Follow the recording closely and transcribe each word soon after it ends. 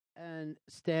and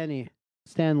Stanley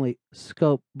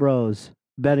Scope Bros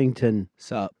Bennington.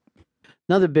 Sup?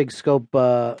 Another big Scope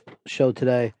show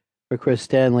today for Chris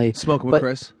Stanley. Smoking with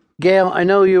Chris. Gail, I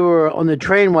know you were on the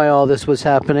train while all this was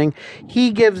happening.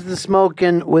 He gives the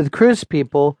smoking with Chris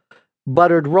people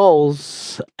buttered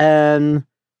rolls, and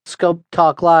Scope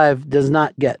Talk Live does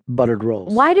not get buttered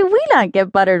rolls. Why do we not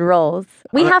get buttered rolls?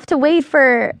 We have to wait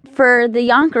for the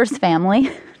Yonkers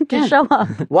family to show up.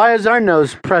 Why is our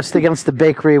nose pressed against the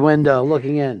bakery window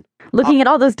looking in? Looking at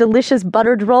all those delicious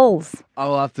buttered rolls.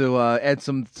 I'll have to add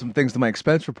some things to my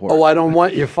expense report. Oh, I don't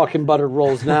want your fucking buttered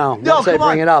rolls now. No, Once I come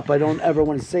bring on. it up, I don't ever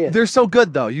want to see it. They're so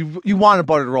good, though. You want a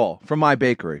buttered roll from my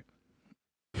bakery.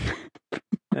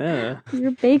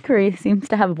 Your bakery seems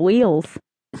to have wheels.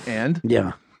 And?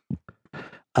 Yeah.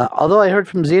 Although I heard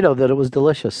from Zito that it was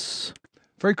delicious.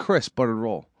 Very crisp buttered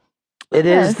roll. It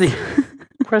is the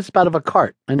crisp out of a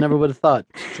cart. I never would have thought.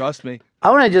 Trust me. I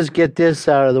want to just get this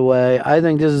out of the way. I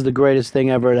think this is the greatest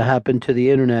thing ever to happen to the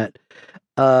internet.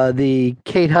 The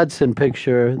Kate Hudson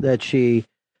picture that she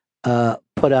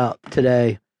put out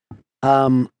today.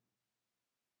 I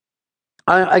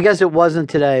guess it wasn't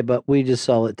today, but we just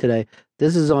saw it today.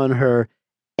 This is on her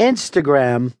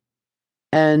Instagram,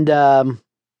 and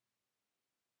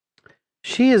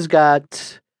she has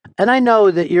got, and I know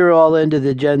that you're all into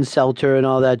the Jen Selter and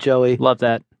all that, Joey. Love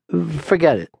that.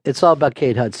 Forget it. It's all about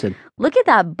Kate Hudson. Look at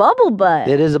that bubble butt.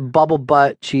 It is a bubble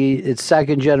butt. It's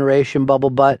second generation bubble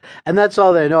butt, and that's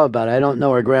all they know about it. I don't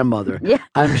know her grandmother. Yeah.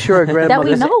 I'm sure her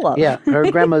grandmother. That we know of. Yeah,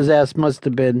 her grandma's ass must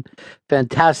have been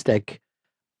fantastic.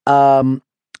 But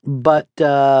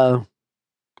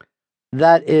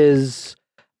that is.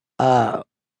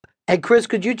 Hey, Chris,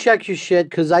 could you check your shit?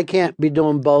 Because I can't be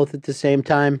doing both at the same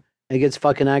time. It gets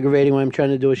fucking aggravating when I'm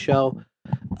trying to do a show.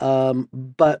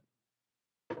 But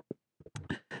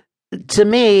to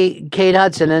me, Kate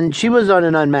Hudson, and she was on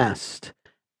an Unmasked,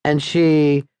 and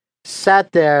she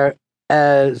sat there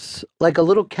as like a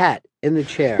little cat in the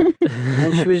chair,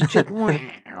 and she was just,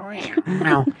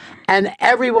 and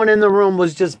everyone in the room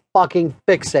was just fucking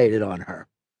fixated on her.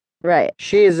 Right.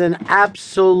 She is an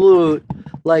absolute,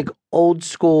 like, old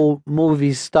school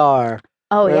movie star.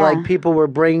 Oh, where, yeah. like, people were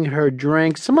bringing her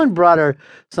drinks. Someone brought her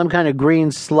some kind of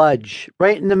green sludge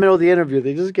right in the middle of the interview.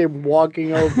 They just came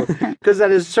walking over because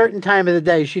at a certain time of the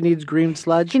day, she needs green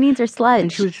sludge. She needs her sludge.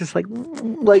 And she was just like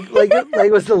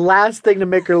it was the last thing to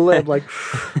make her live. Like,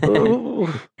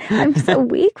 I'm so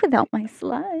weak without my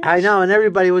sludge. I know. And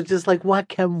everybody was just like, what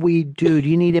can we do? Do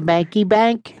you need a banky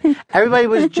bank? Everybody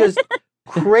was just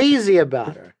crazy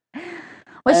about her.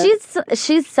 Well,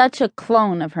 she's such a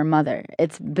clone of her mother.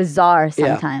 It's bizarre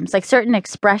sometimes. Like certain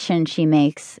expressions she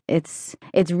makes, it's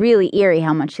really eerie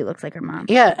how much she looks like her mom.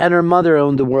 Yeah, and her mother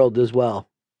owned the world as well.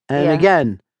 And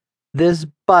again, this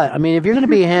butt, I mean, if you're going to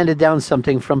be handed down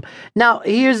something from... Now,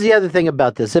 here's the other thing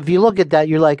about this. If you look at that,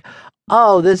 you're like,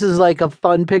 oh, this is like a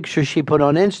fun picture she put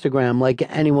on Instagram like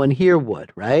anyone here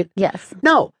would, right? Yes.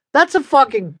 No. That's a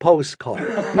fucking postcard,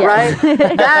 right?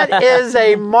 That is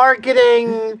a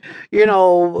marketing,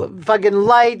 fucking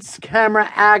lights,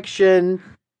 camera, action.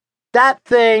 That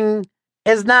thing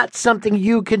is not something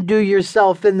you can do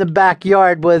yourself in the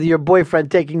backyard with your boyfriend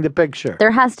taking the picture.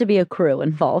 There has to be a crew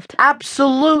involved.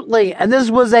 Absolutely. And this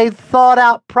was a thought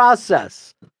out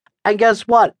process. And guess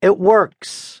what? It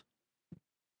works.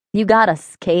 You got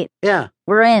us, Kate. Yeah.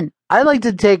 We're in. I like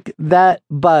to take that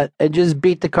butt and just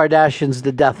beat the Kardashians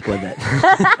to death with it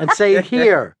and say,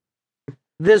 here,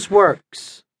 this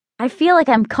works. I feel like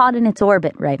I'm caught in its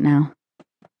orbit right now.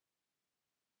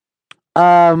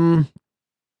 Yeah,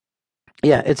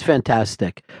 it's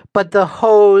fantastic. But the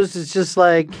hose is just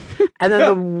like, and then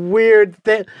the weird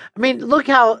thing. I mean, look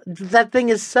how that thing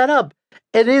is set up.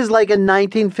 It is like a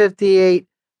 1958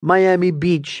 Miami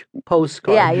Beach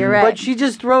postcard. Yeah, you're right. But she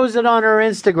just throws it on her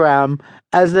Instagram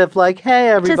as if like, hey,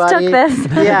 everybody. Just took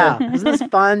this. Yeah. Isn't this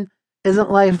fun?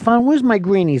 Isn't life fun? Where's my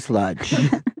greenie sludge?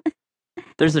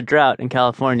 There's a drought in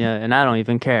California, and I don't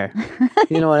even care.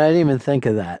 You know what? I didn't even think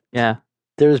of that. Yeah.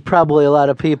 There's probably a lot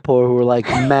of people who were like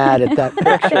mad at that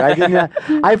picture.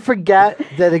 I forget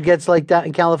that it gets like that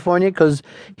in California because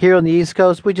here on the East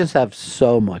Coast, we just have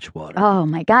so much water. Oh,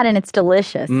 my God. And it's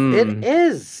delicious. It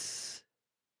is.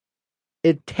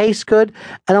 It tastes good.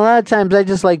 And a lot of times I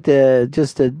just like to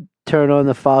turn on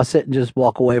the faucet and just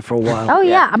walk away for a while. Oh,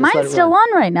 yeah. Just let Mine's it still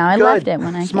run. on right now. I Good. left it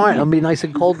when I Smart. came It'll be nice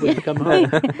and cold when you come home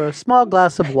for a small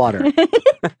glass of water.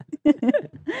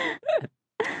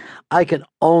 I can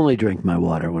only drink my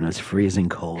water when it's freezing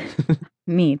cold.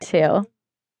 Me too.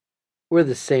 We're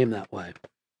the same that way.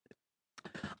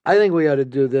 I think we ought to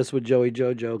do this with Joey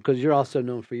Jojo because you're also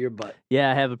known for your butt. Yeah,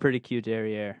 I have a pretty cute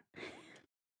derriere.